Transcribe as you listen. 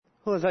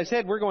Well, as I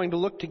said, we're going to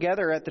look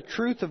together at the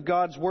truth of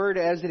God's Word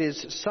as it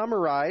is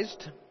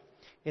summarized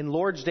in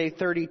Lord's Day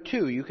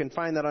 32. You can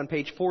find that on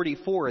page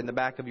 44 in the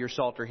back of your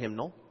Psalter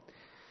hymnal.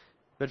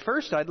 But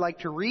first, I'd like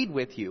to read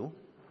with you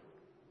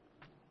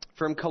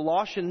from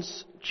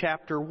Colossians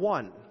chapter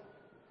 1.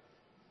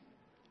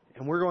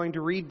 And we're going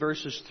to read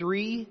verses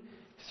 3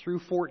 through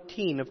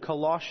 14 of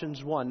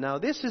Colossians 1. Now,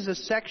 this is a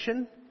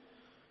section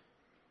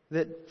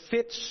that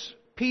fits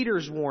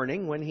Peter's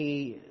warning when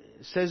he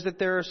says that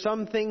there are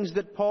some things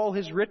that Paul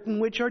has written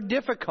which are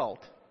difficult.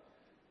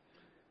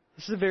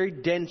 This is a very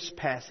dense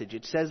passage.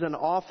 It says an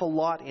awful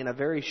lot in a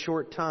very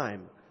short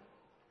time.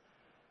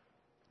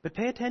 But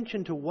pay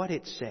attention to what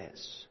it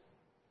says,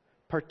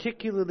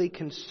 particularly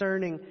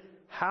concerning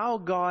how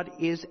God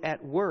is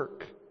at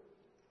work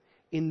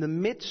in the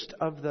midst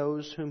of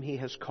those whom He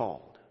has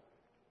called.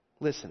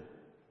 Listen.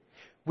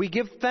 We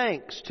give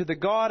thanks to the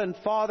God and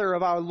Father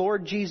of our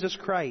Lord Jesus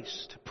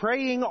Christ,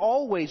 praying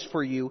always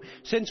for you,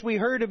 since we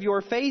heard of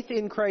your faith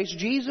in Christ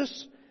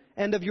Jesus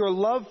and of your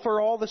love for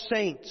all the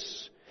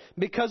saints,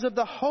 because of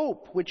the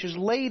hope which is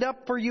laid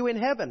up for you in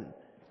heaven,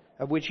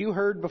 of which you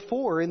heard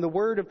before in the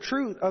word of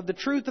the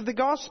truth of the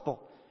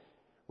gospel,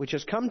 which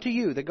has come to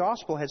you. The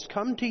gospel has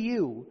come to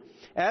you,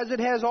 as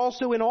it has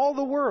also in all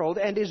the world,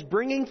 and is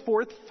bringing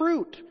forth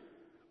fruit,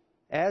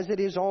 as it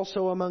is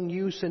also among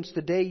you since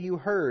the day you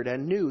heard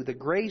and knew the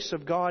grace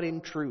of God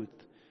in truth,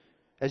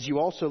 as you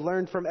also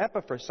learned from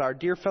Epaphras, our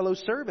dear fellow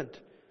servant,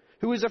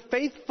 who is a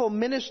faithful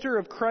minister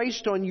of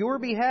Christ on your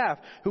behalf,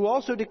 who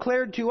also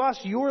declared to us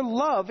your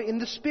love in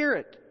the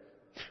Spirit.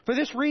 For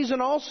this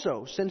reason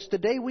also, since the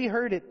day we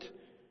heard it,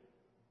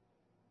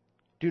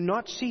 do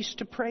not cease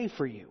to pray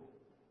for you,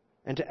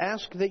 and to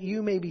ask that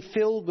you may be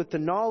filled with the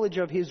knowledge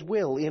of His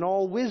will in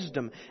all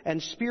wisdom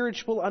and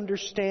spiritual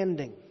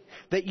understanding,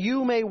 that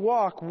you may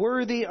walk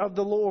worthy of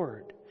the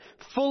Lord,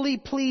 fully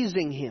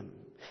pleasing Him,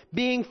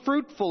 being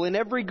fruitful in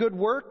every good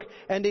work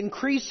and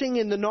increasing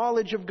in the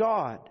knowledge of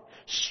God,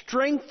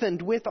 strengthened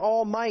with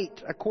all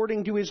might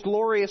according to His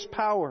glorious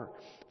power,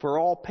 for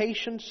all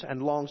patience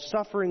and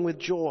long-suffering with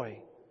joy,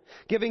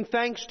 giving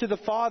thanks to the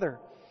Father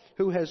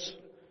who has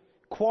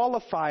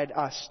qualified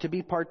us to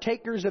be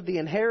partakers of the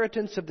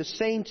inheritance of the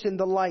saints in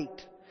the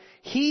light.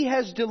 He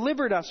has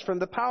delivered us from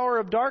the power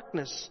of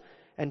darkness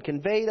and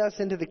conveyed us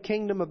into the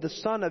kingdom of the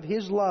Son of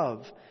His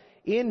love,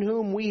 in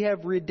whom we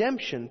have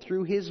redemption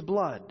through His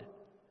blood,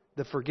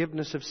 the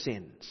forgiveness of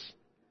sins.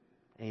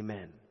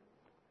 Amen.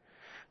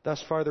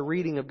 Thus far the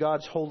reading of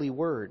God's holy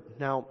word.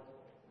 Now,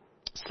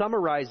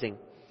 summarizing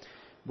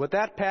what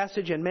that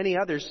passage and many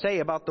others say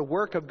about the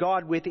work of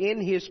God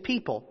within His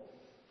people,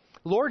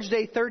 Lord's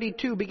Day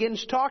 32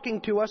 begins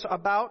talking to us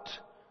about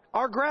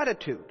our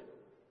gratitude,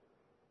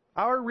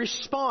 our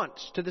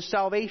response to the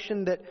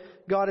salvation that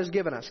God has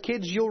given us.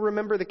 Kids, you'll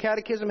remember the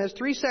Catechism has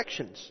 3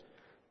 sections: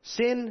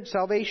 sin,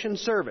 salvation,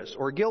 service,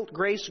 or guilt,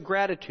 grace,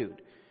 gratitude.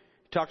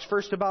 It talks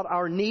first about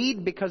our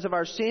need because of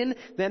our sin,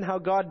 then how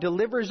God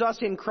delivers us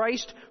in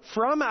Christ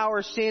from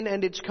our sin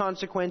and its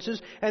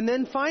consequences, and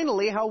then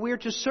finally how we're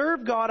to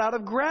serve God out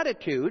of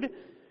gratitude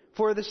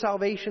for the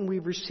salvation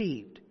we've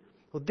received.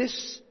 Well,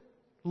 this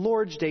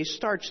Lord's Day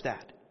starts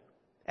that,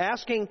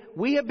 asking,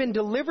 we have been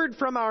delivered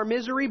from our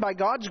misery by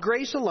God's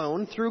grace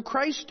alone, through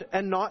Christ,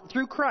 and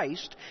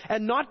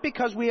not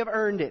because we have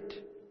earned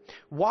it.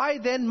 Why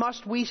then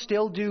must we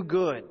still do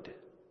good?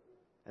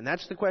 And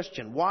that's the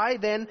question. Why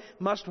then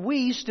must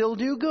we still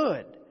do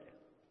good?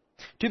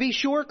 To be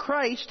sure,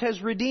 Christ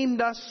has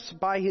redeemed us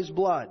by His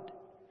blood.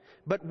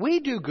 But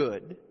we do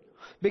good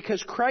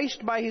because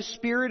Christ by His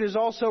Spirit is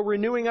also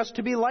renewing us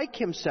to be like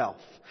Himself,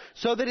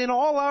 so that in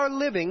all our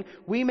living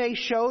we may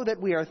show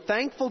that we are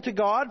thankful to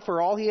God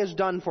for all He has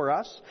done for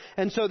us,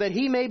 and so that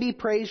He may be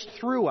praised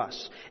through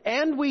us.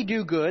 And we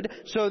do good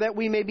so that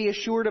we may be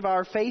assured of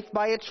our faith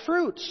by its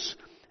fruits,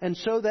 and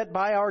so that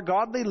by our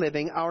godly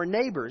living our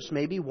neighbors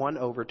may be won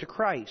over to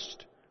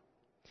Christ.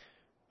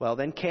 Well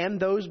then, can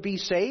those be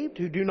saved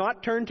who do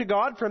not turn to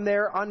God from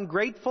their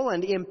ungrateful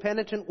and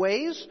impenitent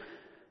ways?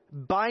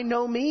 By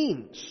no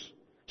means.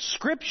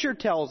 Scripture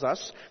tells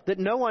us that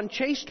no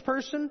unchaste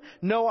person,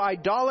 no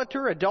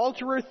idolater,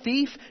 adulterer,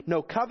 thief,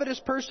 no covetous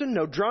person,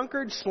 no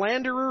drunkard,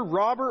 slanderer,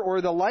 robber,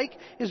 or the like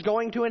is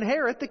going to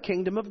inherit the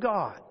kingdom of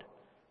God.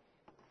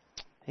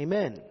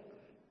 Amen.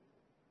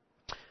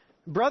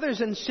 Brothers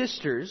and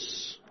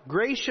sisters,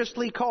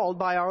 graciously called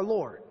by our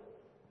Lord.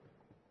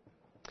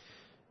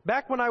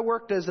 Back when I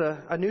worked as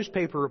a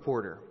newspaper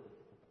reporter,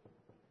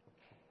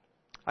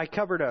 I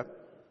covered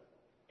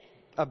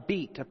a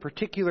beat, a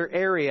particular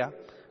area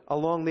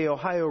along the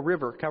Ohio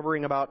River,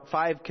 covering about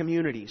 5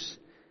 communities.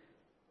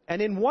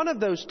 And in one of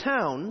those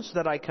towns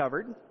that I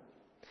covered,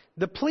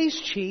 the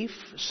police chief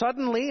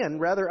suddenly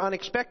and rather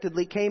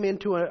unexpectedly came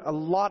into a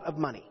lot of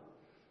money.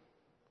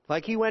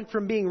 Like he went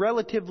from being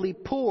relatively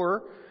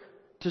poor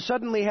to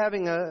suddenly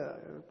having a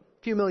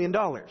few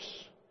 $1,000,000.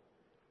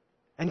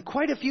 And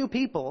quite a few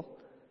people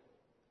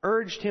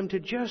urged him to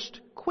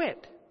just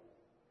quit.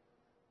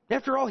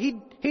 After all,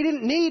 he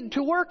didn't need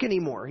to work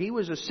anymore. He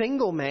was a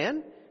single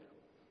man.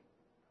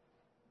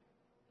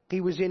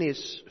 He was in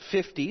his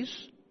 50s.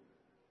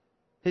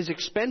 His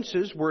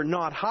expenses were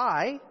not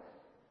high.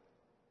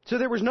 So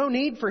there was no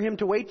need for him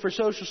to wait for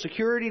Social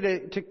Security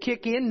to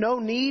kick in. No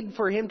need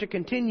for him to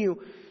continue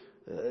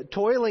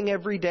toiling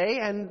every day.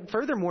 And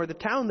furthermore, the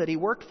town that he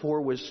worked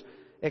for was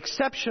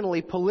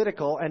exceptionally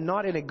political and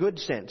not in a good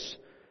sense.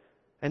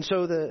 And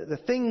so the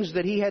things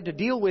that he had to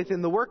deal with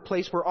in the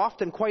workplace were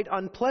often quite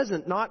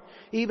unpleasant, not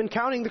even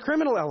counting the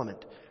criminal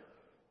element.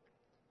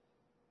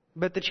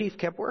 But the chief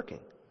kept working.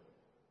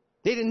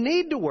 He didn't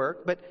need to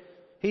work, but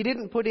he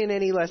didn't put in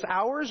any less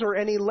hours or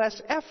any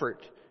less effort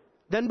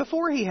than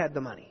before he had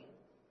the money.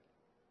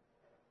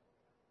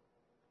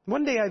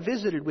 One day I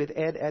visited with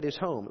Ed at his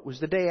home. It was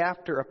the day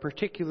after a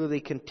particularly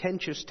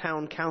contentious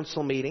town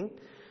council meeting.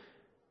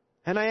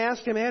 And I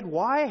asked him, Ed,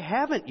 why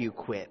haven't you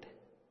quit?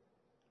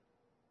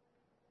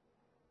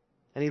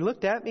 And he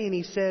looked at me and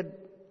he said,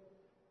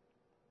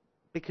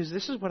 because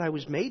this is what I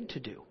was made to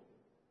do.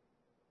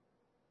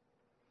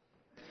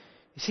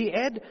 You see,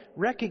 Ed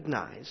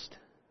recognized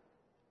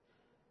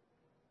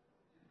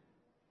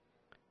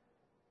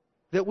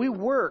that we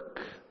work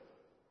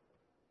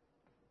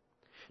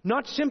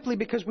not simply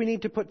because we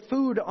need to put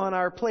food on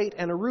our plate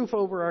and a roof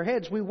over our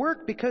heads. We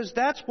work because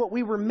that's what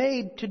we were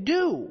made to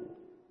do.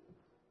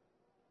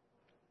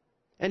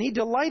 And he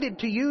delighted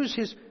to use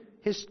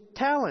his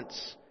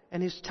talents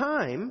and his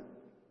time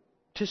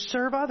to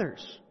serve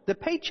others. The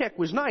paycheck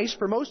was nice.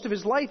 For most of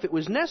his life it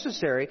was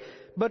necessary.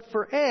 But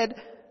for Ed,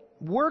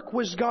 work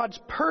was God's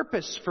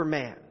purpose for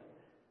man.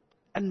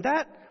 And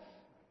that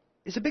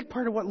is a big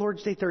part of what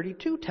Lord's Day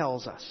 32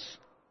 tells us.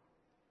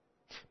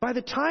 By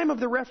the time of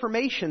the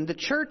Reformation, the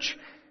church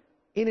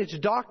in its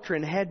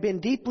doctrine had been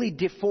deeply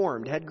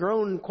deformed, had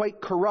grown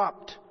quite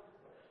corrupt,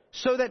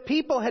 so that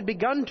people had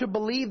begun to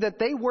believe that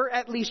they were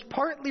at least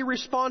partly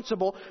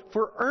responsible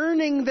for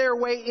earning their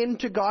way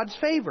into God's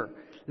favor.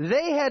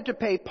 They had to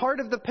pay part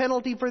of the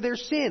penalty for their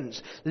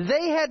sins.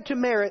 They had to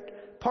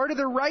merit part of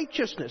their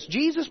righteousness.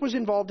 Jesus was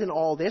involved in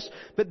all this,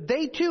 but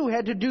they too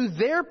had to do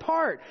their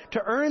part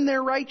to earn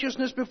their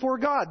righteousness before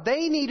God.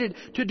 They needed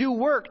to do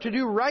work, to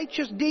do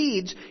righteous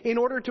deeds in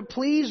order to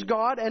please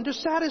God and to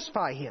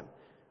satisfy Him.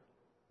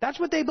 That's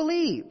what they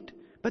believed.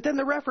 But then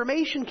the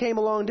Reformation came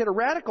along and did a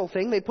radical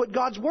thing. They put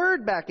God's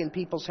Word back in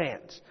people's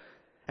hands.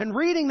 And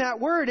reading that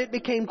Word, it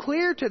became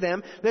clear to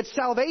them that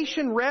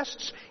salvation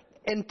rests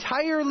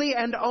entirely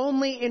and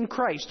only in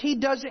Christ. He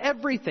does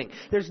everything.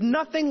 There's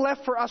nothing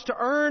left for us to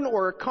earn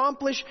or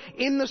accomplish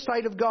in the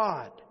sight of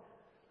God.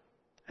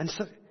 And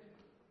so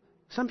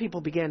some people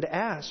began to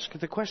ask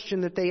the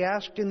question that they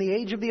asked in the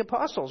age of the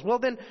apostles. Well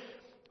then,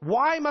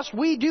 why must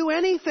we do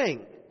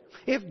anything?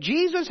 If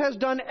Jesus has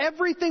done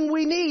everything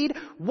we need,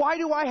 why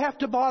do I have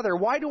to bother?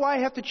 Why do I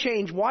have to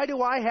change? Why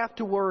do I have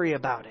to worry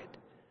about it?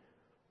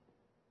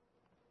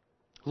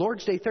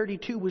 Lord's Day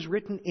 32 was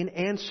written in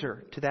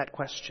answer to that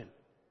question.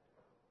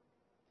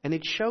 And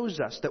it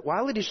shows us that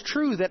while it is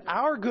true that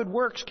our good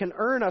works can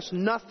earn us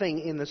nothing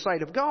in the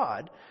sight of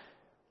God,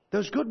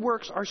 those good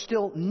works are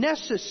still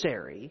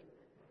necessary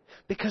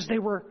because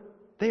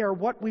they are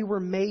what we were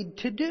made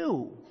to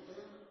do.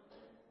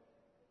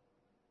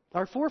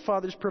 Our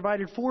forefathers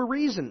provided 4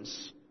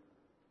 reasons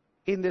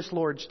in this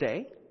Lord's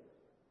Day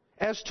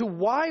as to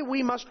why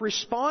we must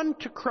respond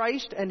to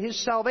Christ and His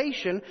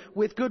salvation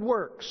with good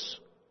works.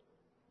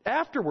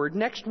 Afterward,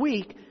 next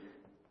week,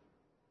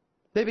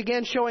 they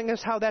began showing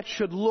us how that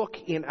should look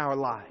in our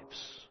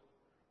lives,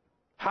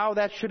 how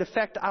that should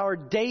affect our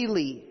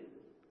daily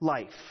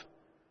life,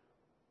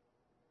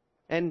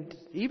 and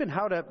even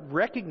how to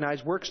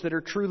recognize works that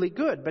are truly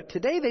good. But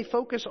today they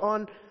focus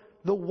on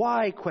the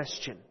why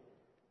question.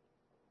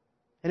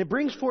 And it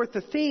brings forth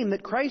the theme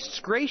that Christ's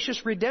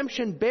gracious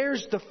redemption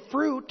bears the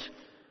fruit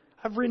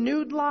of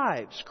renewed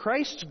lives.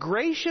 Christ's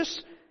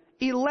gracious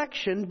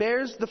election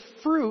bears the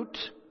fruit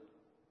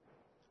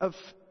of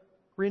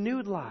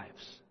renewed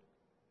lives.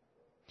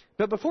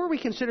 But before we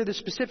consider the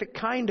specific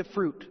kind of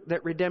fruit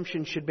that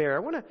redemption should bear, I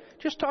want to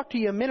just talk to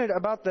you a minute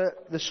about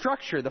the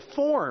structure, the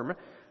form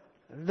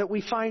that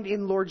we find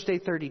in Lord's Day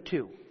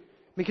 32.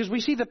 Because we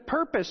see the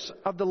purpose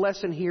of the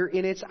lesson here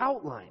in its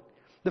outline.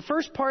 The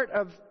first part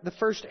of the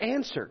first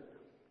answer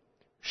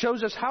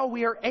shows us how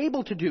we are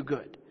able to do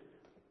good.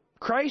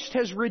 Christ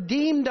has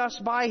redeemed us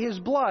by His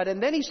blood,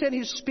 and then He sent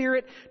His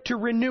Spirit to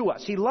renew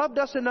us. He loved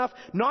us enough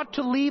not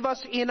to leave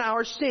us in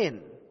our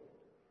sin.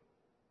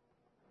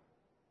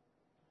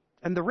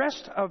 And the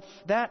rest of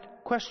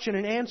that question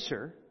and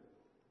answer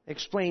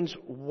explains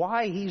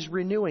why He's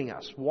renewing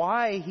us,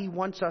 why He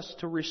wants us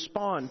to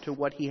respond to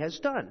what He has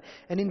done.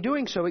 And in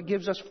doing so, it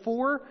gives us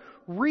 4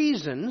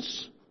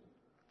 reasons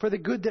for the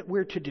good that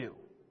we're to do.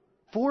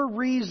 4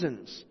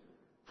 reasons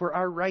for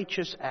our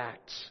righteous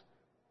acts.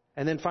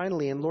 And then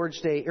finally, in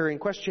Lord's Day, or in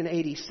question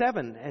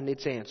 87 and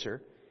its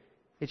answer,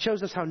 it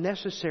shows us how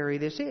necessary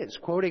this is.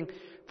 Quoting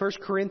 1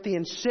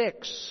 Corinthians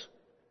 6,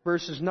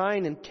 verses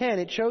 9 and 10,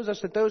 it shows us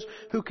that those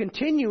who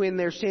continue in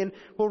their sin,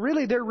 well,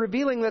 really they're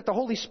revealing that the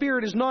Holy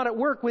Spirit is not at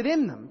work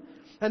within them,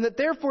 and that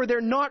therefore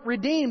they're not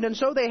redeemed, and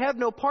so they have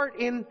no part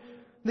in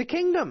the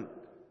kingdom.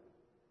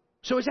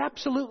 So it's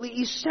absolutely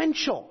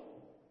essential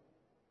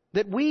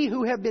that we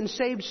who have been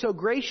saved so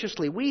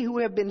graciously, we who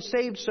have been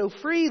saved so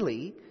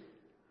freely,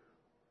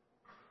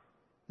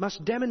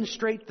 must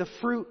demonstrate the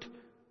fruit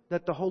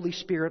that the Holy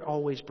Spirit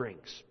always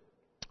brings.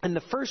 And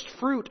the first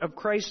fruit of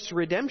Christ's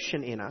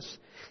redemption in us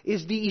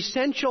is the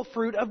essential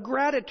fruit of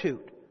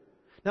gratitude.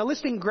 Now,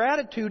 listing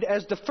gratitude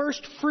as the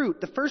first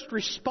fruit, the first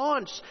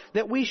response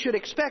that we should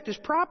expect is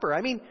proper.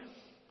 I mean,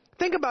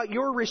 think about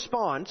your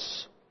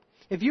response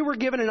if you were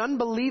given an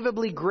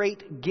unbelievably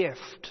great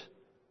gift.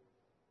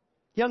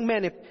 Young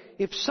men,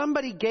 if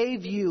somebody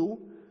gave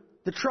you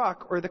the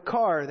truck or the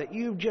car that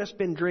you've just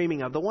been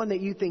dreaming of, the one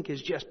that you think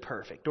is just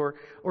perfect,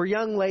 or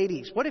young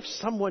ladies, what if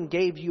someone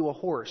gave you a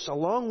horse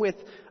along with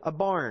a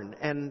barn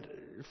and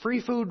free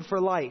food for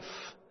life?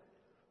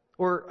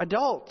 Or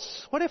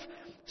adults, what if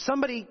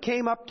somebody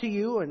came up to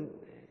you and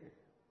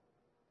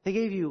they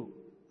gave you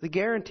the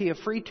guarantee of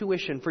free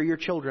tuition for your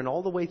children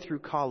all the way through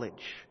college?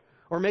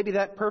 Or maybe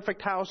that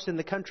perfect house in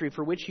the country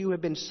for which you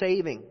have been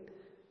saving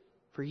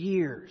for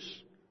years.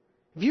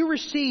 If you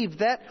received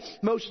that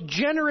most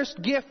generous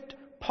gift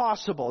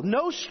possible,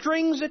 no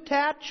strings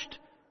attached,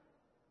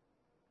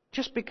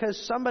 just because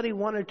somebody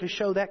wanted to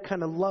show that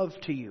kind of love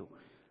to you,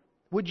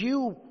 would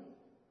you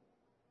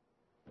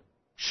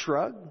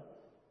shrug?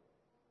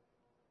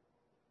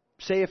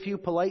 Say a few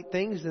polite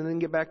things and then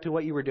get back to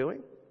what you were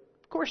doing?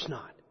 Of course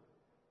not.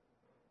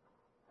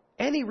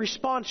 Any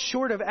response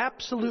short of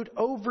absolute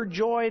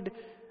overjoyed,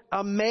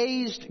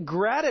 amazed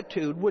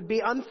gratitude would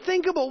be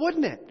unthinkable,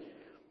 wouldn't it?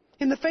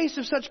 In the face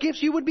of such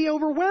gifts, you would be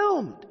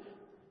overwhelmed.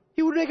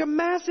 You would make a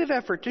massive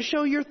effort to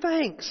show your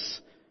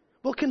thanks.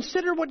 Well,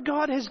 consider what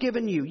God has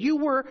given you. You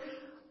were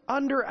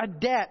under a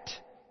debt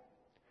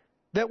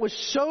that was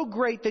so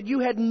great that you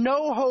had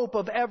no hope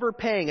of ever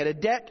paying it. A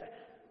debt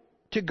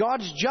to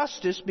God's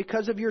justice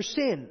because of your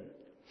sin.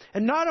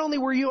 And not only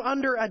were you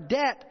under a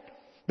debt,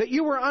 but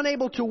you were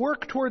unable to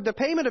work toward the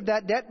payment of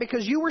that debt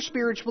because you were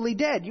spiritually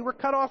dead. You were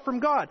cut off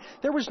from God.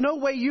 There was no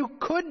way you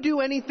could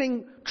do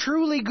anything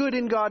truly good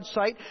in God's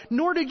sight,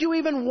 nor did you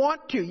even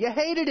want to. You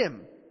hated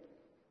Him.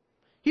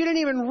 You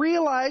didn't even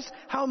realize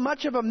how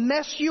much of a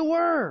mess you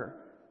were.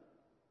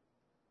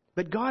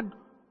 But God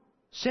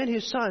sent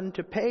His Son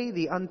to pay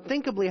the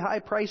unthinkably high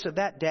price of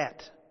that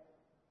debt.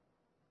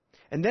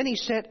 And then He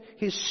sent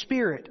His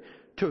Spirit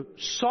to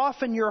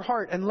soften your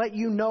heart and let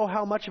you know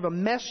how much of a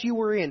mess you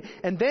were in.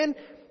 And then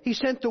He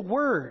sent the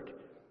Word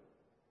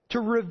to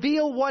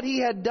reveal what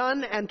He had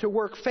done and to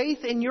work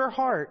faith in your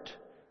heart.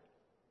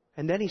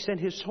 And then He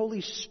sent His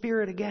Holy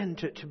Spirit again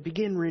to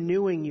begin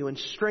renewing you and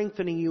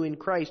strengthening you in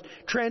Christ,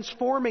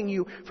 transforming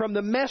you from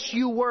the mess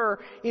you were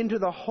into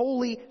the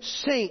holy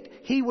saint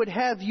He would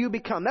have you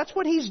become. That's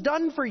what He's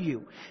done for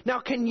you.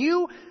 Now, can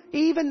you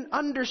even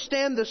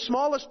understand the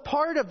smallest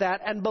part of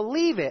that and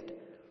believe it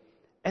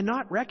and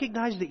not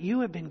recognize that you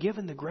have been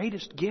given the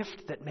greatest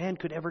gift that man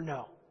could ever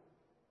know?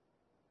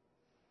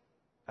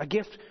 A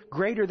gift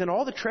greater than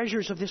all the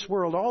treasures of this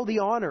world, all the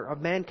honor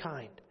of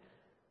mankind.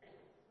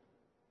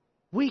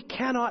 We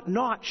cannot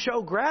not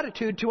show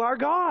gratitude to our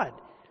God.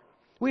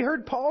 We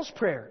heard Paul's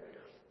prayer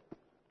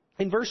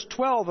in verse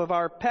 12 of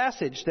our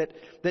passage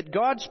that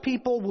God's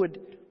people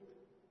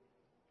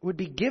would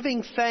be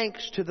giving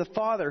thanks to the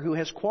Father who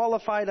has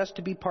qualified us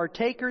to be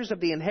partakers of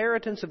the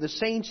inheritance of the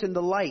saints in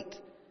the light.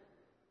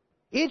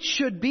 It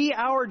should be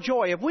our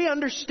joy if we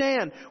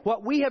understand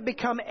what we have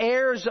become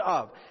heirs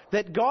of,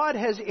 that God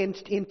has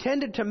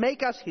intended to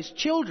make us His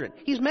children.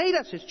 He's made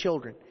us His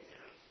children.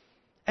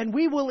 And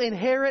we will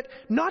inherit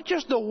not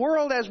just the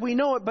world as we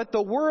know it, but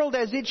the world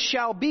as it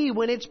shall be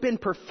when it's been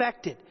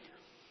perfected.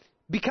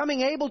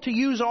 Becoming able to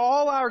use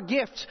all our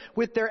gifts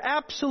with their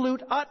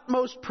absolute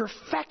utmost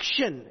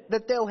perfection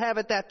that they'll have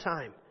at that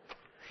time.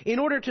 In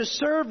order to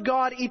serve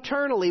God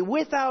eternally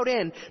without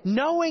end,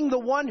 knowing the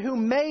one who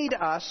made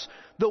us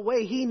the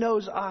way He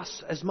knows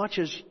us as much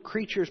as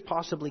creatures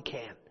possibly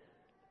can.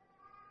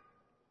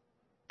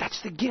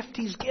 That's the gift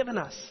He's given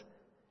us.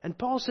 And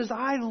Paul says,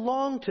 I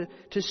long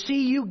to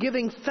see you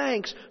giving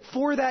thanks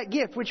for that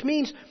gift, which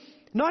means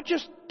not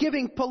just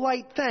giving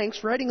polite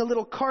thanks, writing a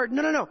little card.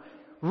 No.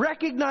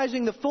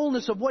 Recognizing the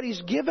fullness of what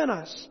He's given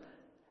us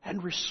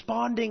and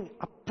responding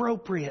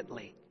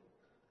appropriately.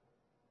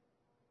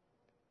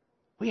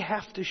 We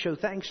have to show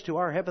thanks to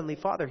our Heavenly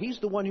Father. He's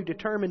the one who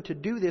determined to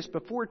do this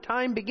before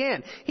time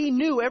began. He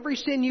knew every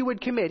sin you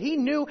would commit. He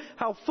knew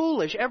how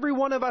foolish every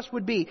one of us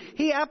would be.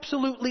 He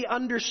absolutely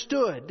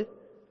understood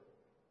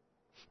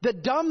the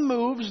dumb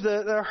moves,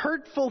 the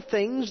hurtful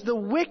things, the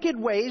wicked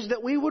ways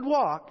that we would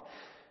walk.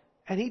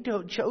 And He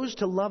chose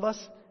to love us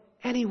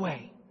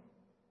anyway.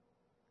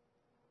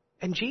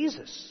 And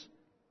Jesus.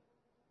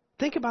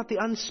 Think about the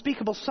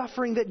unspeakable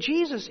suffering that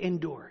Jesus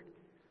endured.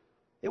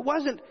 It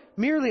wasn't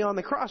merely on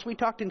the cross. We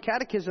talked in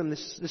catechism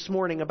this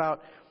morning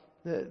about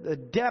the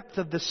depth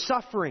of the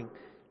suffering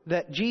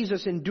that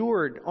Jesus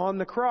endured on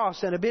the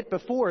cross and a bit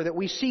before that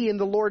we see in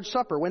the Lord's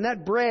Supper. When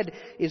that bread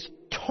is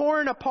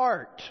torn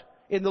apart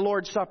in the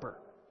Lord's Supper,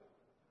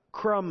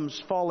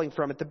 crumbs falling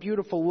from it, the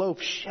beautiful loaf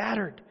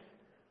shattered.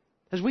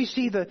 As we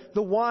see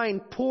the wine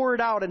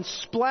poured out and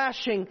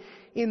splashing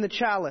in the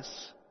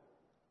chalice,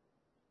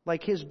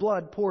 like His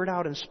blood poured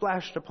out and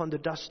splashed upon the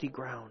dusty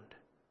ground.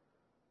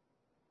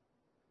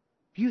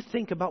 If you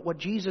think about what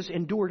Jesus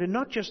endured, and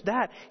not just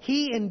that,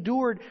 He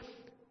endured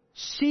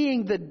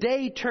seeing the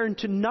day turn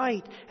to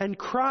night and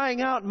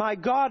crying out, my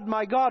God,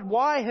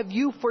 why have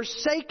you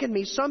forsaken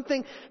me?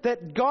 Something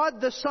that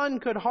God the Son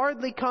could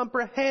hardly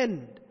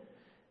comprehend.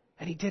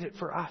 And He did it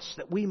for us,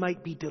 that we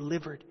might be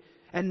delivered.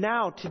 And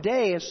now,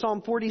 today, as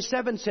Psalm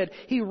 47 said,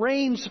 He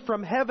reigns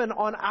from heaven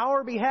on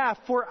our behalf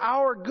for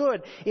our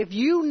good. If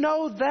you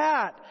know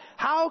that,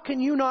 how can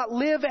you not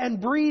live and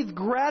breathe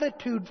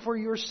gratitude for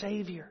your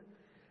Savior?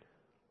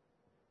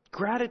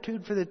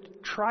 Gratitude for the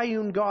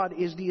triune God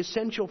is the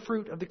essential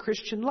fruit of the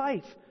Christian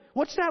life.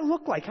 What's that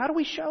look like? How do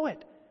we show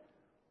it?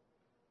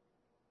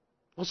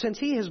 Well, since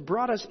He has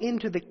brought us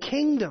into the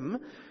kingdom,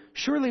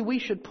 surely we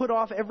should put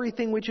off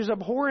everything which is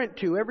abhorrent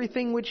to,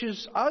 everything which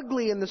is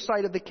ugly in the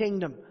sight of the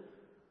kingdom.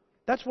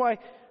 That's why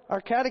our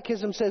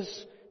catechism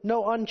says,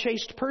 no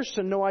unchaste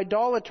person, no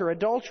idolater,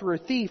 adulterer,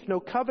 thief, no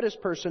covetous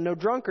person, no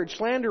drunkard,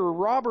 slanderer,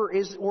 robber,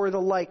 or the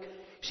like.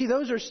 See,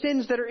 those are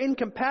sins that are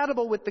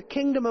incompatible with the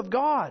kingdom of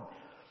God.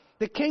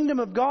 The kingdom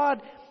of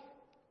God,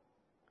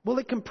 well,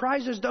 it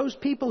comprises those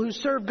people who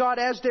serve God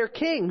as their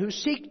king, who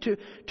seek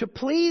to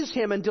please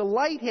Him and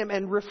delight Him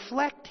and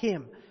reflect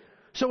Him.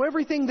 So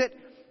everything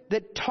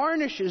that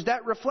tarnishes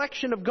that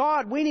reflection of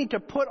God, we need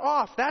to put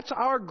off. That's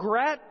our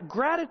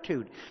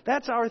gratitude.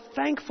 That's our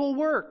thankful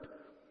work.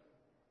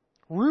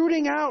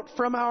 Rooting out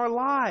from our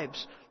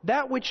lives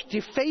that which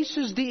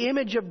defaces the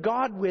image of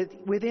God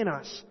within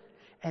us,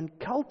 and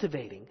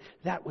cultivating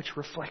that which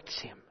reflects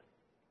Him.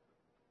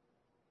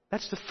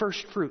 That's the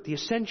first fruit, the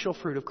essential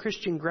fruit of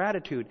Christian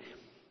gratitude.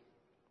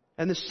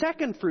 And the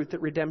second fruit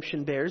that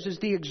redemption bears is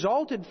the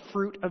exalted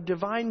fruit of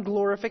divine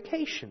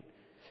glorification.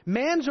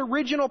 Man's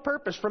original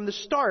purpose from the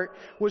start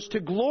was to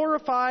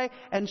glorify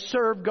and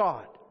serve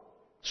God.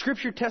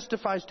 Scripture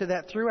testifies to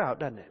that throughout,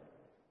 doesn't it?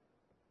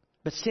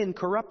 But sin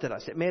corrupted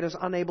us. It made us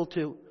unable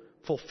to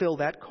fulfill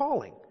that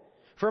calling.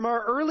 From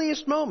our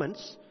earliest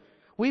moments,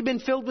 we've been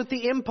filled with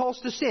the impulse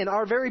to sin.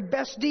 Our very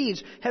best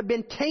deeds have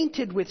been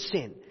tainted with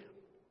sin.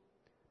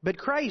 But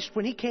Christ,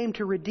 when He came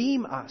to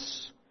redeem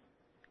us,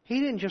 He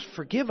didn't just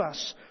forgive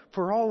us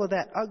for all of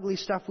that ugly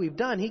stuff we've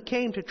done. He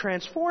came to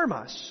transform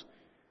us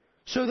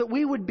so that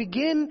we would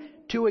begin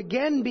to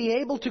again be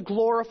able to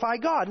glorify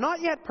God.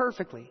 Not yet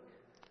perfectly.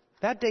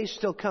 That day's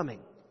still coming.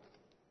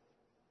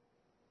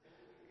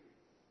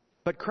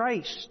 But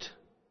Christ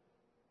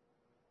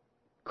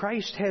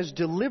has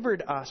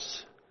delivered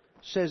us,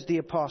 says the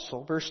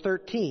apostle, verse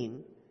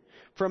 13,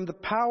 from the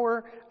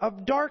power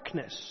of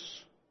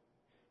darkness.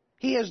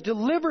 He has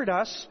delivered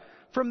us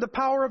from the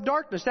power of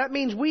darkness. That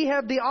means we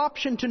have the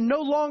option to no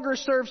longer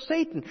serve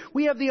Satan.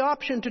 We have the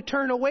option to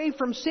turn away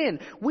from sin.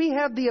 We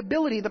have the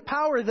ability, the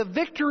power, the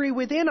victory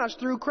within us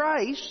through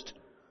Christ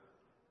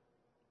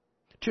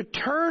to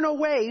turn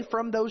away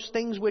from those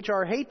things which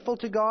are hateful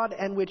to God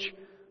and which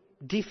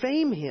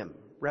defame Him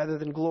rather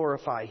than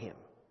glorify Him.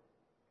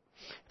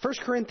 1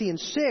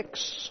 Corinthians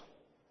 6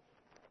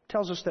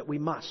 tells us that we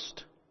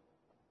must.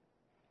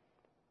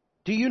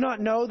 Do you not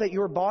know that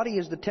your body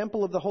is the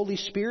temple of the Holy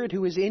Spirit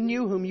who is in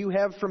you, whom you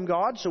have from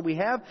God? So we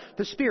have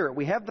the Spirit.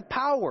 We have the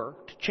power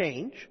to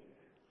change.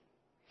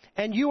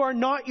 And you are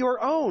not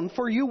your own,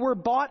 for you were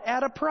bought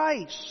at a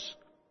price.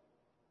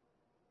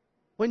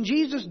 When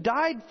Jesus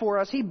died for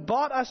us, He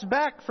bought us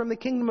back from the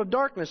kingdom of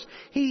darkness.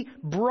 He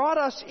brought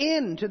us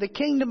into the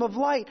kingdom of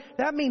light.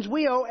 That means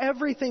we owe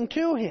everything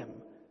to Him.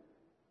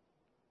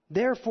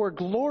 Therefore,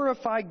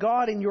 glorify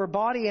God in your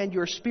body and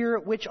your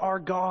spirit, which are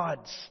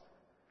God's.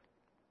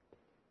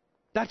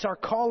 That's our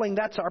calling.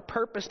 That's our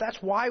purpose. That's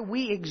why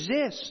we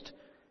exist.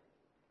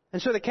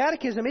 And so the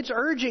Catechism, it's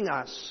urging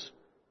us,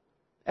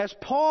 as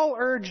Paul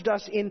urged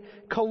us in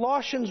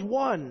Colossians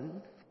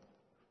 1,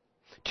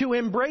 to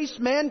embrace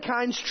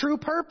mankind's true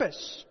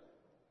purpose.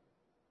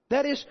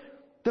 That is,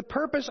 the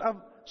purpose of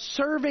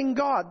serving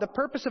God, the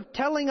purpose of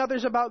telling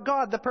others about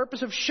God, the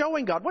purpose of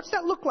showing God. What's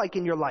that look like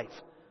in your life?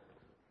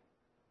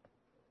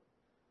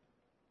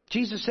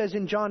 Jesus says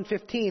in John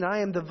 15, I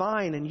am the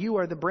vine and you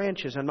are the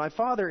branches, and my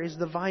Father is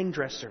the vine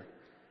dresser.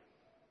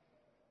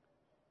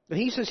 And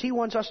He says He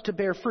wants us to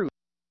bear fruit.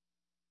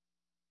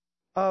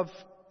 Of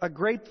a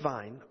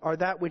grapevine are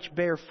that which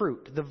bear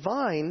fruit. The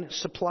vine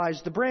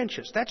supplies the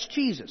branches. That's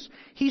Jesus.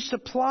 He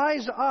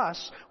supplies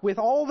us with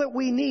all that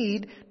we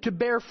need to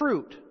bear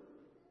fruit.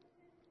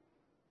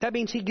 That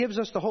means He gives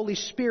us the Holy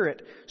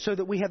Spirit so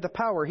that we have the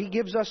power. He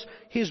gives us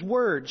His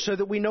Word so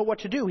that we know what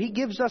to do. He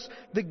gives us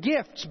the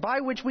gifts by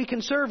which we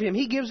can serve Him.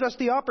 He gives us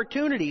the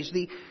opportunities,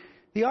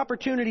 the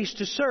opportunities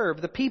to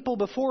serve, the people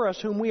before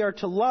us whom we are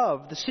to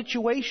love, the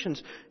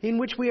situations in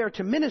which we are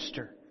to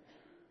minister.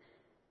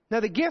 Now,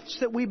 the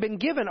gifts that we've been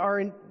given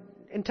are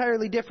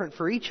entirely different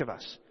for each of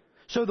us.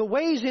 So the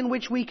ways in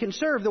which we can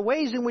serve, the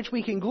ways in which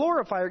we can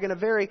glorify are going to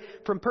vary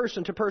from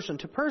person to person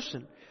to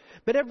person.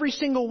 But every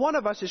single one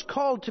of us is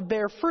called to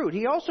bear fruit.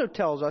 He also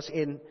tells us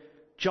in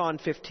John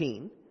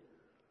 15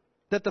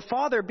 That the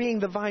Father, being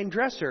the vine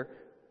dresser,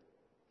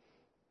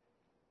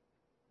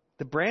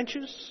 the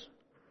branches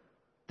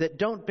that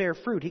don't bear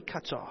fruit, He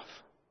cuts off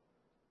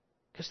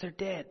because they're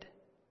dead.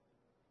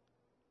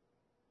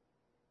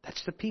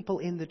 That's the people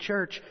in the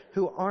church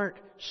who aren't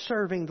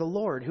serving the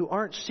Lord, who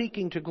aren't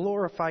seeking to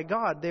glorify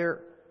God.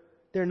 They're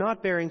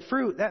not bearing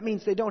fruit. That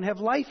means they don't have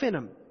life in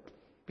them.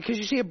 Because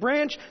you see, a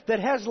branch that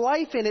has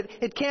life in it,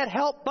 it can't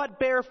help but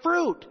bear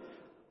fruit.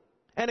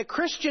 And a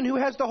Christian who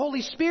has the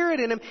Holy Spirit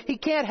in him, he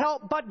can't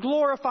help but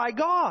glorify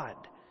God.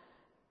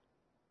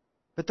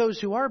 But those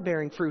who are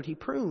bearing fruit, He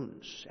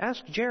prunes.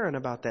 Ask Jaron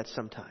about that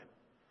sometime.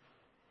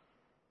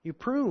 You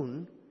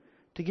prune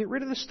to get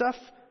rid of the stuff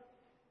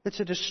that's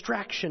a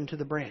distraction to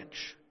the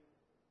branch.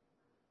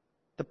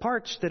 The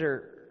parts that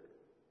are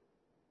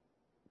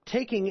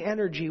taking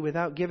energy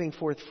without giving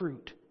forth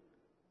fruit.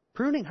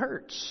 Pruning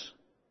hurts.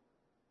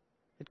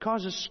 It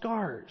causes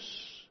scars.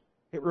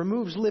 It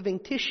removes living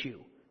tissue.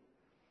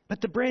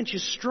 But the branch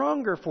is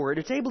stronger for it.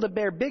 It's able to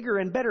bear bigger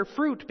and better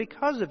fruit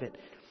because of it.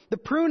 The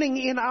pruning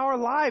in our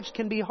lives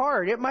can be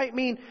hard. It might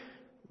mean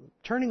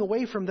turning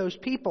away from those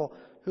people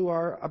who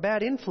are a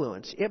bad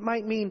influence. It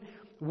might mean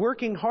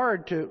working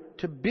hard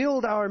to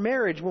build our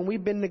marriage when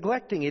we've been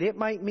neglecting it. It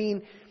might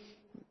mean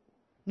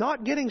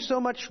not getting so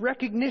much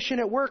recognition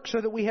at work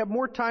so that we have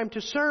more time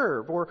to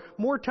serve or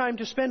more time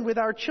to spend with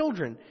our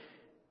children.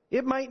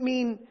 It might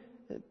mean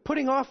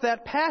putting off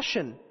that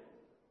passion,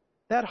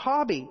 that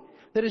hobby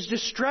that is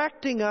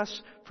distracting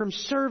us from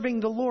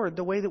serving the Lord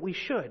the way that we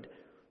should.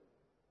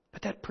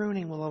 But that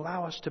pruning will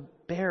allow us to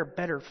bear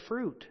better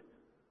fruit.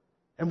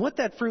 And what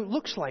that fruit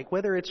looks like,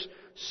 whether it's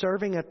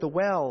serving at the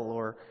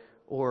well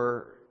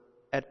or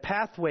at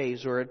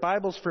Pathways or at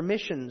Bibles for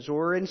Missions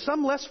or in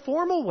some less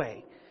formal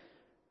way,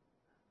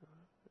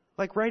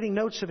 like writing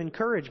notes of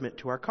encouragement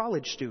to our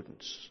college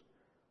students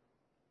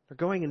or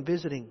going and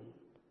visiting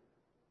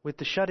with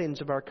the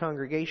shut-ins of our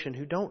congregation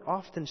who don't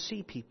often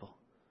see people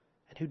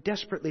and who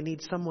desperately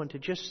need someone to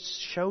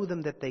just show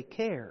them that they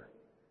care.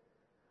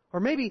 Or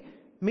maybe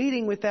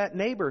meeting with that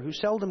neighbor who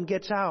seldom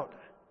gets out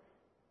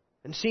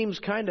and seems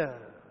kind of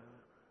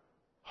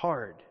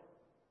hard,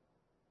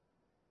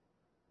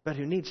 but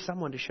who needs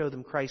someone to show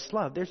them Christ's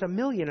love. There's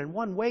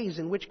 1,000,001 ways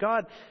in which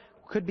God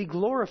could be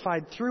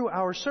glorified through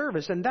our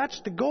service, and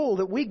that's the goal,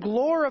 that we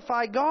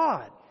glorify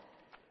God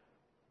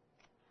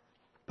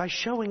by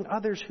showing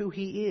others who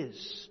He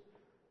is,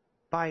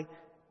 by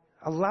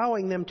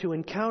allowing them to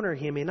encounter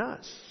Him in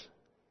us.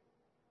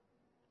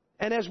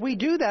 And as we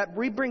do that,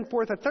 we bring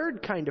forth a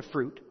third kind of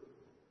fruit.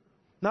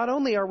 Not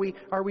only are we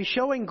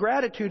showing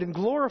gratitude and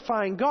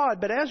glorifying God,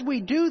 but as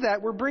we do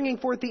that, we're bringing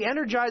forth the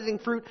energizing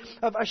fruit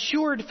of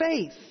assured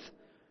faith.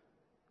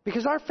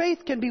 Because our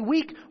faith can be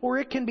weak or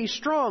it can be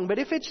strong. But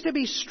if it's to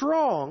be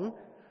strong,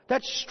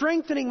 that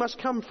strengthening must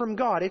come from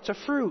God. It's a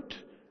fruit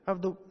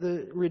of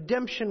the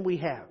redemption we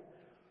have.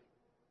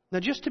 Now,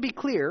 just to be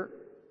clear,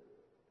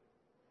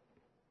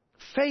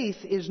 faith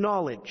is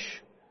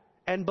knowledge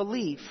and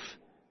belief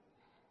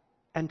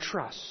and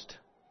trust.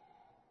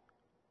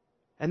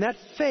 And that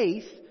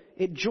faith,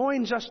 it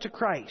joins us to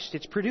Christ.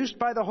 It's produced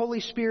by the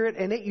Holy Spirit,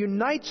 and it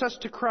unites us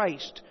to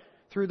Christ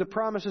through the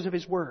promises of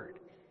His Word.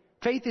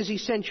 Faith is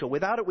essential.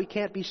 Without it, we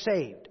can't be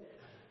saved.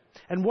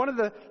 And one of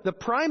the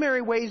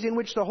primary ways in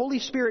which the Holy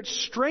Spirit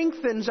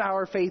strengthens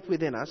our faith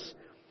within us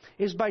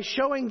is by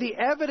showing the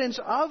evidence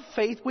of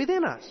faith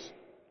within us.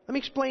 Let me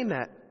explain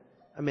that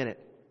a minute.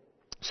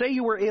 Say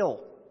you were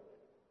ill.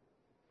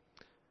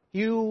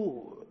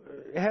 You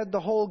had the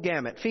whole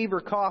gamut.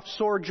 Fever, cough,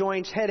 sore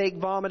joints, headache,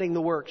 vomiting,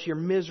 the works. You're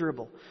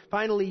miserable.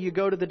 Finally, you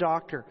go to the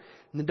doctor.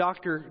 And the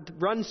doctor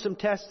runs some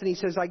tests and he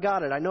says, I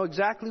got it. I know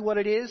exactly what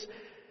it is.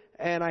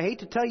 And I hate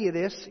to tell you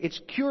this, it's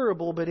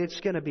curable, but it's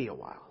going to be a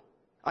while.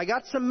 I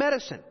got some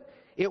medicine.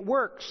 It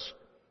works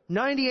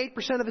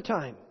 98% of the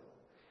time.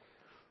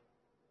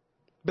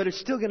 But it's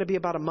still going to be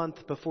about a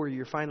month before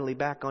you're finally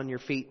back on your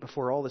feet,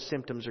 before all the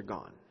symptoms are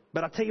gone.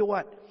 But I'll tell you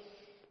what,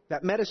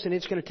 that medicine,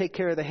 it's going to take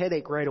care of the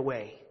headache right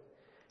away.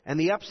 And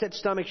the upset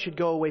stomach should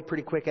go away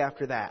pretty quick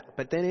after that.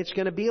 But then it's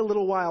going to be a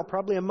little while,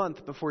 probably a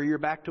month, before you're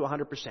back to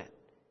 100%.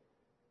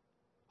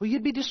 Well,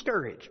 you'd be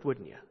discouraged,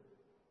 wouldn't you?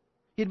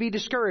 You'd be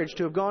discouraged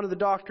to have gone to the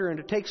doctor and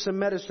to take some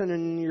medicine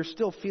and you're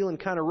still feeling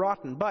kind of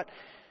rotten. But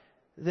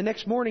the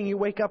next morning you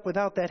wake up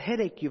without that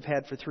headache you've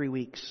had for 3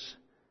 weeks.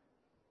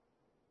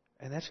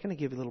 And that's going to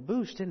give you a little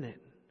boost, isn't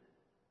it?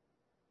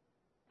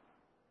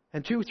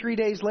 And 2 or 3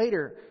 days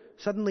later,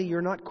 suddenly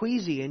you're not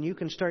queasy and you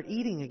can start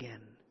eating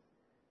again.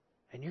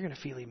 And you're going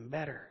to feel even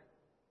better.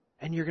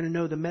 And you're going to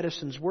know the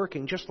medicine's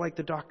working just like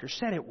the doctor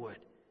said it would.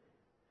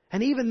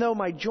 And even though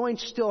my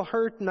joints still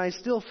hurt and I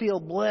still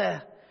feel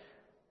bleh,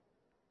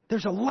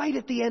 there's a light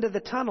at the end of the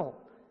tunnel.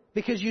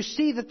 Because you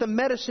see that the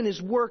medicine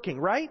is working,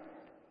 right?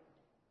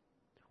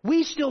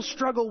 We still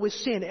struggle with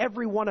sin,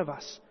 every one of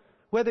us.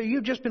 Whether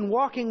you've just been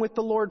walking with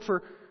the Lord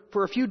for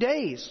a few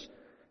days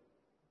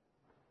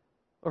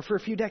or for a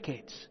few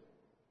decades.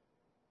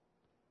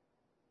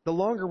 The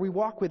longer we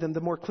walk with Him,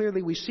 the more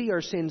clearly we see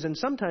our sins, and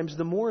sometimes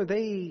the more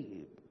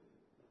they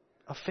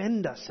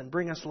offend us and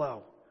bring us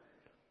low.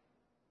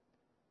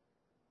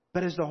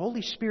 but as the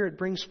Holy Spirit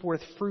brings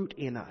forth fruit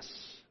in us.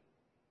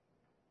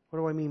 What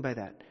do I mean by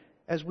that?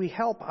 As we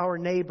help our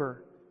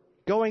neighbor,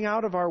 going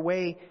out of our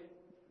way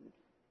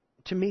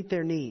to meet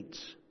their needs.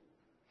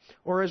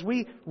 Or as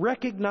we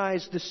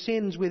recognize the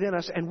sins within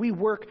us and we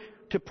work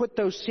to put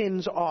those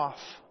sins off.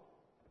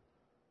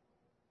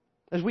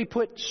 As we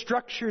put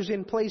structures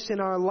in place in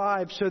our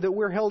lives so that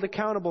we're held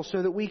accountable,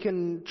 so that we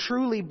can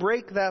truly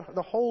break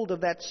the hold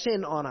of that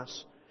sin on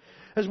us.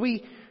 As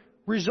we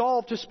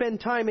resolve to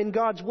spend time in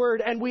God's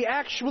Word, and we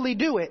actually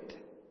do it.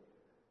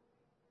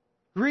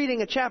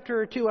 Reading a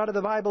chapter or two out of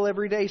the Bible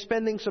every day,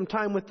 spending some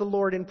time with the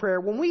Lord in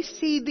prayer. When we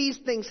see these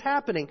things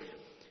happening,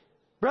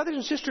 brothers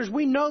and sisters,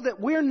 we know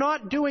that we're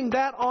not doing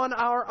that on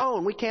our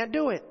own. We can't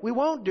do it. We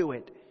won't do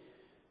it.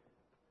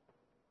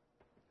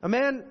 A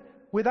man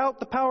without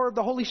the power of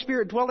the Holy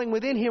Spirit dwelling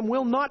within him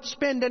will not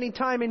spend any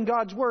time in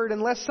God's Word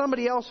unless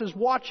somebody else is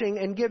watching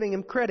and giving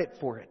him credit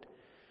for it.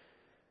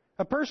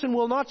 A person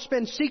will not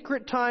spend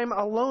secret time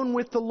alone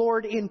with the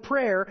Lord in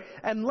prayer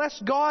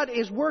unless God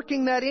is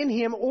working that in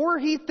him, or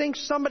he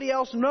thinks somebody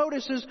else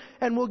notices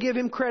and will give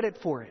him credit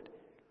for it.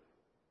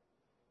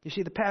 You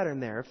see the pattern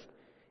there.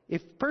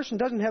 If a person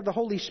doesn't have the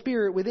Holy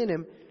Spirit within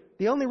him,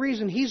 the only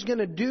reason he's going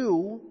to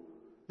do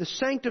the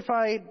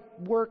sanctified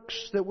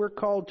works that we're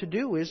called to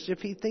do is if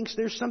he thinks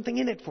there's something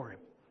in it for him.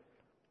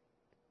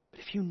 But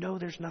if you know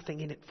there's nothing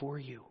in it for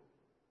you,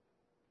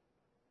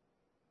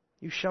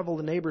 you shovel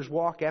the neighbor's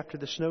walk after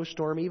the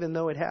snowstorm, even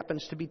though it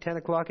happens to be 10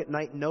 o'clock at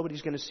night and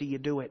nobody's going to see you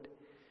do it.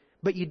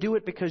 But you do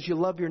it because you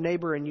love your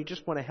neighbor and you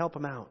just want to help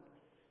him out.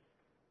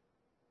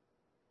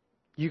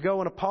 You go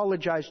and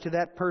apologize to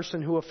that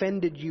person who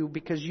offended you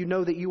because you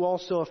know that you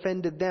also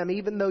offended them.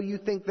 Even though you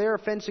think their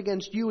offense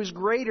against you is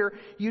greater,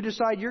 you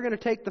decide you're going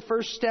to take the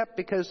first step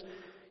because,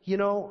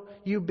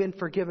 you've been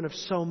forgiven of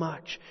so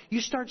much.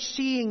 You start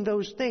seeing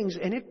those things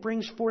and it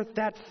brings forth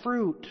that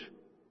fruit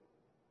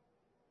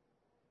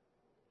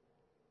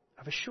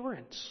of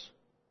assurance.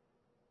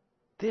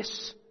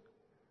 This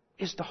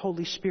is the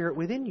Holy Spirit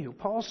within you.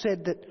 Paul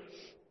said that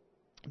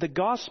the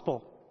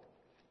gospel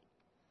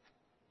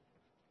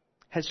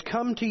has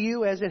come to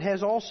you as it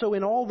has also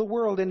in all the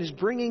world and is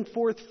bringing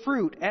forth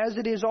fruit as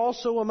it is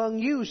also among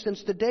you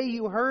since the day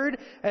you heard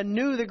and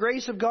knew the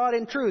grace of God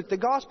in truth. The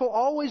gospel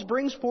always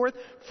brings forth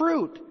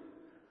fruit.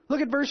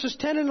 Look at verses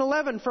 10 and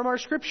 11 from our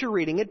scripture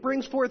reading. It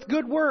brings forth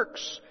good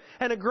works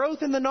and a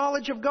growth in the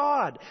knowledge of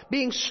God,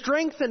 being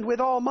strengthened with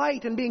all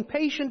might and being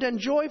patient and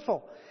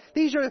joyful.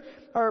 These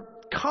are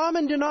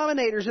common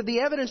denominators of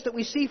the evidence that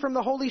we see from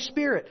the Holy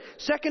Spirit.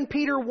 2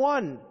 Peter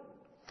 1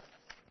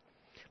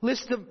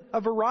 lists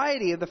a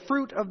variety of the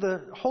fruit of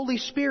the Holy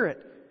Spirit.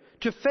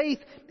 To faith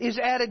is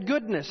added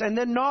goodness, and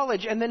then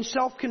knowledge, and then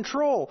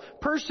self-control.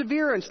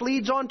 Perseverance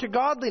leads on to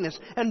godliness,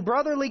 and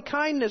brotherly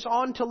kindness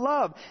on to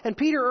love. And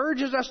Peter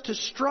urges us to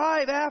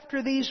strive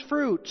after these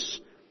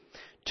fruits,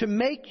 to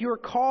make your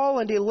call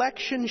and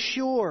election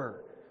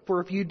sure.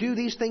 For if you do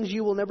these things,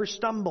 you will never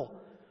stumble.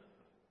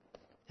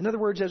 In other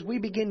words, as we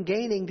begin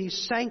gaining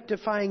these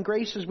sanctifying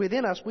graces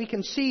within us, we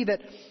can see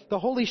that the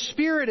Holy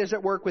Spirit is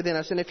at work within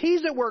us. And if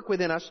He's at work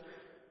within us,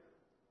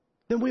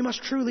 then we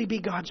must truly be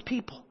God's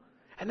people.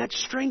 And that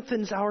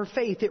strengthens our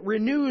faith. It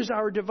renews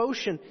our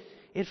devotion.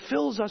 It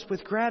fills us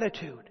with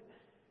gratitude.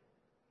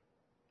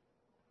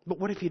 But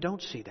what if you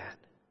don't see that?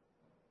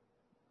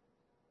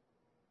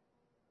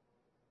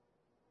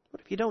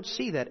 What if you don't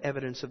see that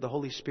evidence of the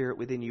Holy Spirit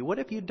within you? What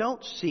if you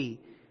don't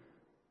see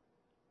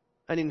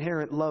an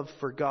inherent love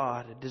for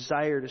God, a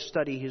desire to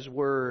study His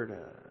Word,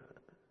 a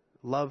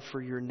love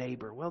for your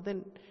neighbor? Well,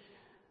 then,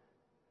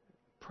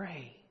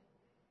 pray.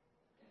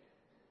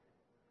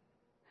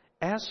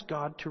 Ask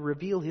God to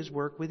reveal His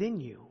work within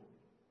you.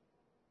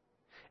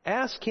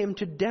 Ask Him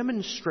to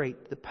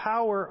demonstrate the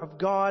power of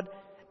God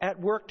at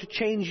work to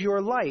change your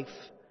life.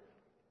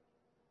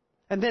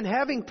 And then,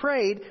 having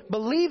prayed,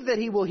 believe that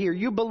He will hear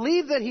you,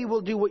 believe that He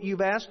will do what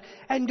you've asked,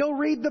 and go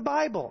read the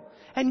Bible,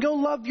 and go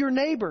love your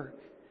neighbor,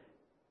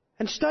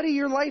 and study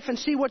your life and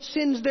see what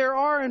sins there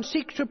are and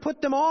seek to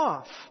put them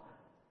off.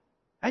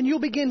 And you'll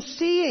begin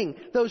seeing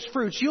those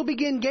fruits. You'll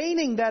begin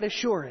gaining that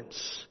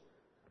assurance.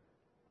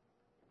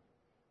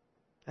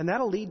 And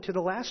that'll lead to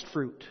the last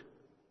fruit,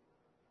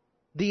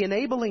 the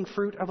enabling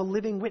fruit of a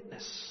living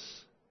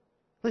witness.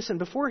 Listen,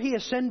 before He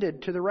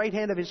ascended to the right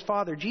hand of His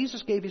Father,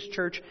 Jesus gave His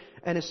church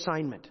an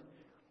assignment.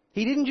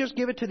 He didn't just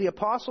give it to the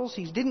apostles.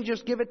 He didn't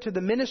just give it to the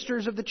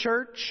ministers of the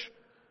church.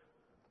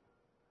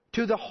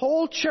 To the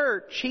whole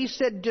church, He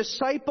said,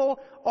 disciple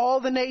all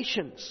the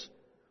nations.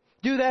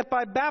 Do that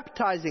by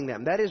baptizing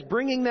them, that is,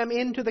 bringing them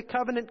into the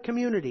covenant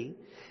community,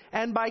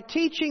 and by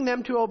teaching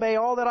them to obey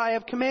all that I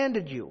have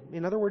commanded you.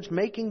 In other words,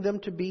 making them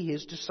to be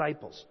His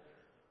disciples.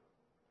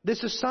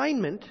 This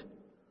assignment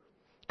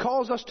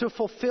calls us to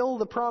fulfill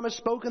the promise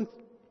spoken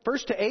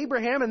first to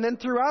Abraham and then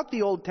throughout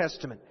the Old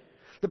Testament.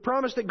 The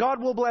promise that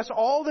God will bless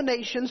all the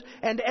nations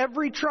and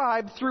every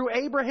tribe through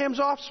Abraham's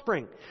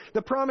offspring.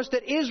 The promise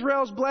that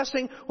Israel's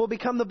blessing will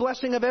become the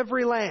blessing of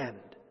every land.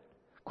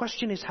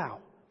 Question is how?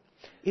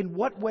 In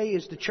what way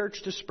is the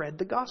church to spread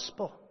the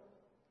gospel?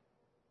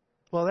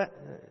 Well,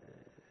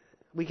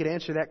 We could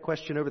answer that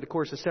question over the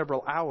course of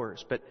several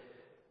hours, but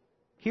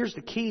here's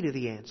the key to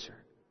the answer.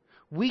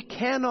 We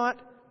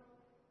cannot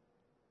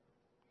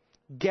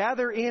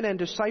gather in and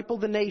disciple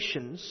the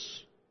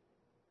nations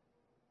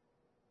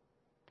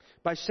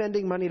by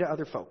sending money to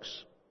other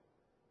folks.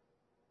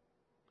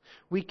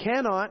 We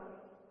cannot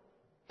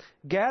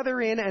gather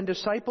in and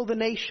disciple the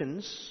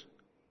nations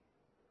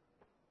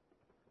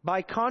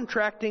by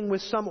contracting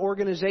with some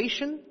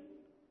organization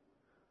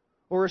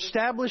or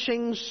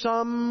establishing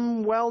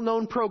some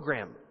well-known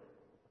program.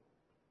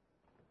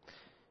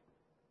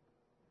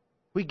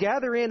 We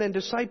gather in and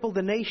disciple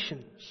the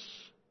nations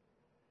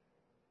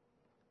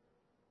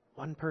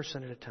one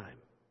person at a time.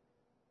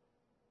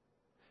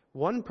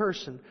 One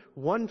person,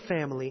 one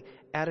family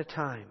at a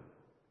time.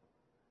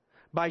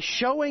 By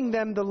showing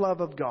them the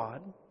love of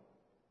God,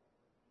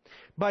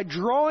 by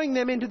drawing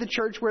them into the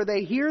church where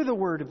they hear the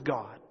Word of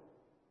God,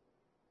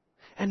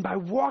 and by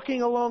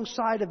walking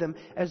alongside of them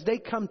as they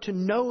come to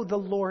know the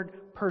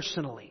Lord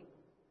personally.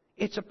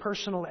 It's a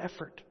personal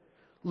effort.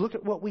 Look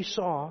at what we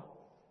saw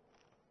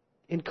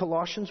in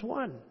Colossians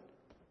 1.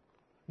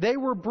 They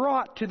were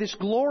brought to this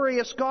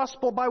glorious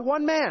gospel by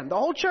one man, the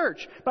whole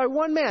church, by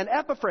one man,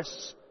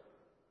 Epaphras.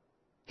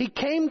 He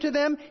came to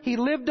them, he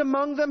lived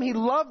among them, he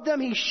loved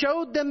them, he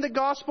showed them the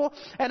gospel,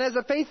 and as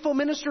a faithful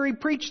minister, he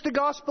preached the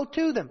gospel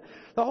to them.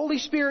 The Holy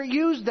Spirit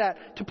used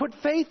that to put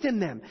faith in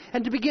them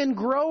and to begin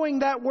growing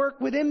that work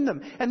within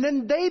them. And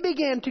then they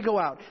began to go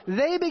out.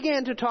 They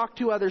began to talk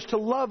to others, to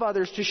love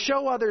others, to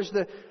show others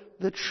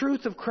the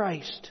truth of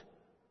Christ.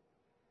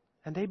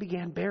 And they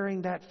began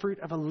bearing that fruit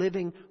of a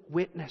living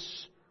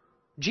witness.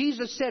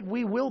 Jesus said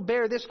we will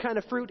bear this kind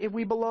of fruit if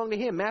we belong to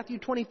Him. Matthew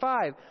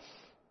 25.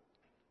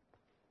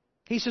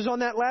 He says on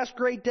that last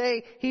great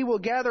day, He will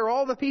gather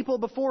all the people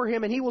before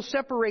Him and He will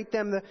separate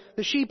them,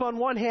 the sheep on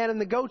one hand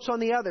and the goats on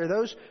the other,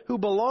 those who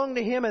belong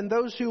to Him and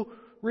those who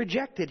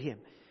rejected Him.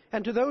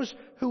 And to those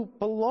who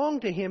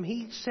belong to Him,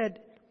 He said,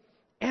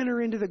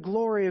 enter into the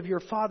glory of your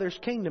Father's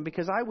kingdom,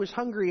 because I was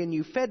hungry and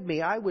you fed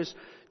me. I was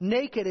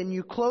naked and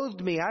you clothed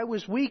me. I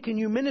was weak and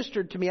you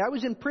ministered to me. I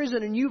was in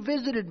prison and you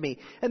visited me.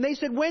 And they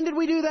said, when did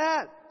we do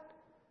that?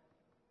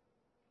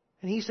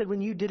 And He said, when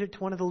you did it to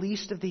one of the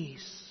least of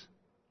these.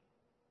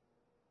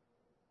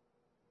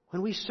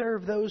 When we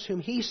serve those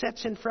whom He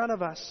sets in front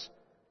of us,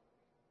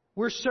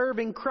 we're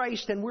serving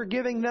Christ and we're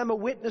giving them a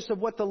witness of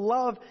what the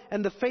love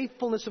and the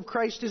faithfulness of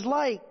Christ is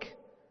like.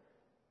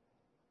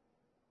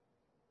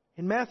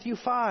 In Matthew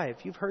 5,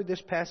 you've heard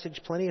this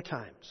passage plenty of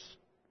times.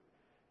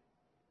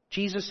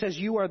 Jesus says,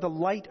 you are the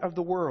light of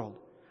the world.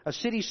 A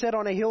city set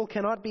on a hill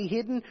cannot be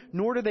hidden,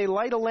 nor do they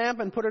light a lamp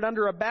and put it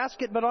under a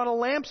basket, but on a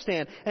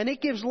lampstand, and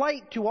it gives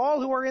light to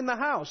all who are in the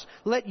house.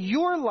 Let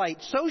your light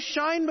so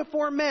shine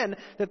before men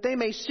that they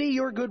may see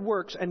your good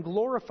works and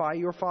glorify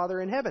your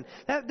Father in heaven.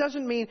 That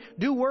doesn't mean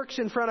do works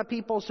in front of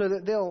people so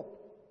that they'll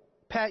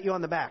pat you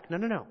on the back.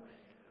 No.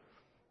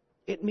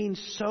 It means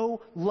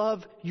so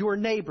love your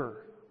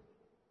neighbor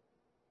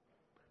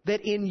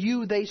that in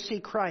you they see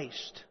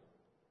Christ.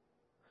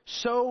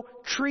 So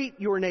treat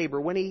your neighbor.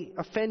 When he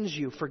offends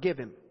you, forgive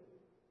him.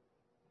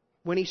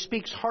 When he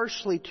speaks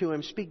harshly to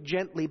him, speak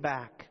gently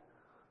back.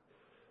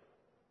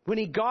 When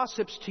he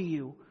gossips to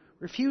you,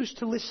 refuse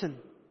to listen.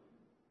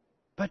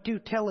 But do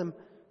tell him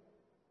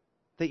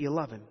that you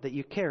love him, that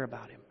you care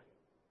about him.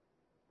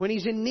 When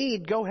he's in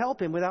need, go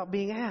help him without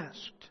being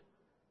asked.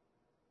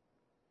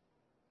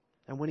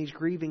 And when he's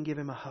grieving, give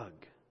him a hug.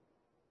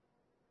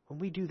 When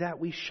we do that,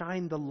 we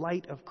shine the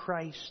light of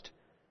Christ.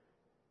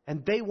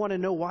 And they want to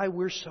know why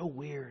we're so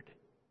weird.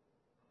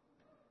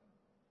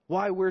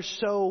 Why we're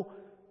so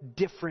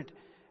different.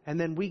 And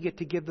then we get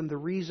to give them the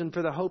reason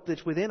for the hope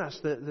that's within us,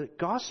 the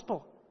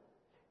gospel.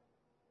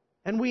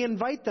 And we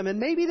invite them. And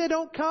maybe they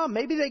don't come.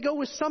 Maybe they go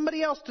with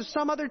somebody else to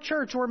some other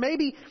church. Or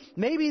maybe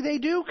they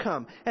do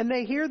come. And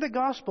they hear the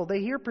gospel.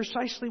 They hear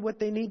precisely what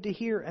they need to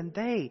hear. And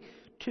they,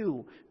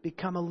 too,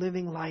 become a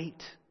living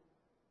light.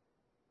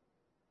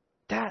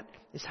 That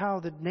is how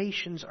the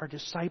nations are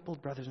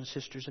discipled, brothers and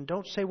sisters. And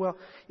don't say, well,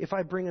 if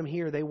I bring them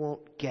here, they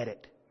won't get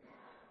it.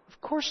 Of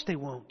course they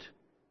won't.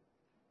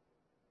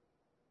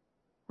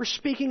 We're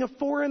speaking a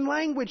foreign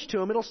language to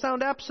them. It'll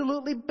sound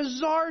absolutely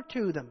bizarre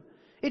to them.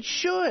 It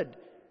should.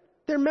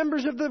 They're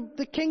members of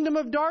the kingdom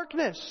of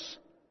darkness.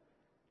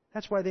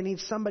 That's why they need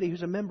somebody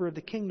who's a member of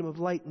the kingdom of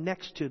light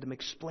next to them,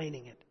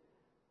 explaining it.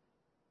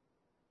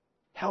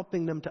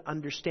 Helping them to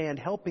understand,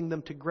 helping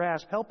them to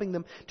grasp, helping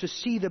them to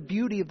see the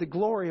beauty of the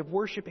glory of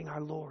worshiping our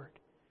Lord.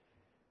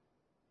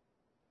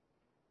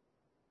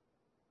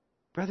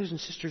 Brothers and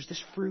sisters,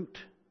 this fruit,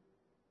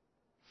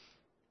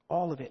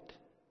 all of it,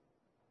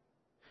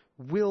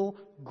 will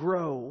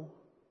grow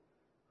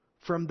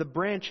from the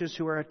branches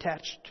who are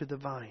attached to the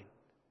vine.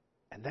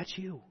 And that's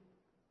you.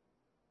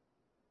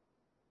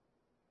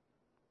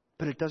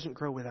 But it doesn't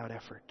grow without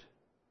effort.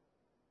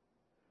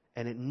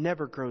 And it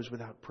never grows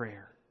without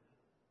prayer.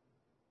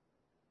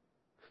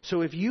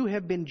 So if you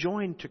have been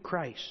joined to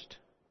Christ,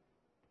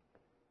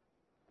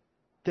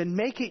 then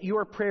make it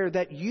your prayer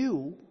that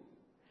you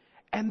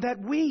and that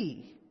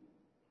we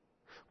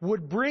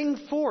would bring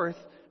forth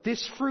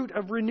this fruit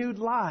of renewed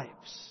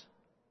lives.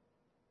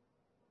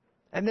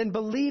 And then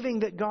believing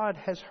that God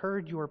has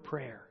heard your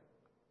prayer.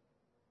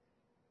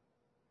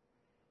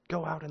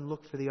 Go out and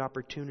look for the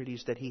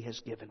opportunities that He has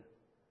given.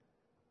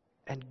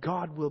 And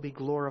God will be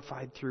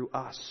glorified through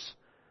us.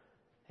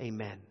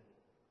 Amen.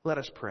 Let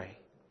us pray.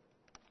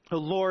 O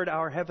Lord,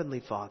 our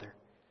Heavenly Father,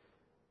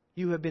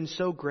 You have been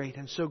so great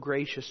and so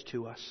gracious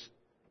to us,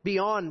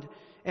 beyond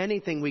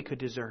anything we could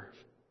deserve.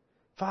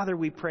 Father,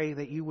 we pray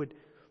that You would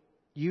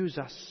use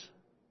us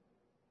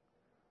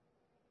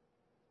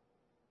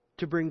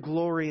to bring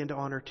glory and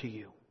honor to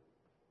You.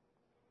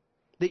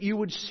 That You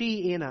would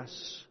see in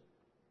us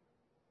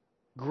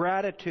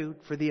gratitude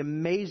for the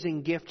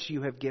amazing gifts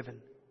You have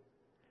given.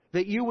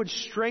 That You would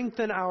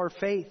strengthen our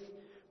faith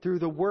through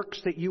the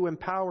works that You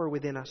empower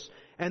within us.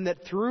 And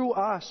that through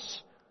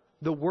us,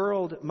 the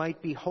world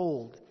might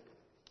behold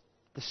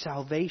the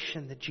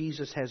salvation that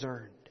Jesus has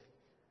earned.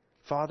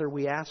 Father,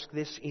 we ask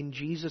this in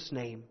Jesus'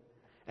 name,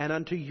 and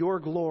unto Your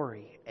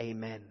glory.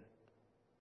 Amen.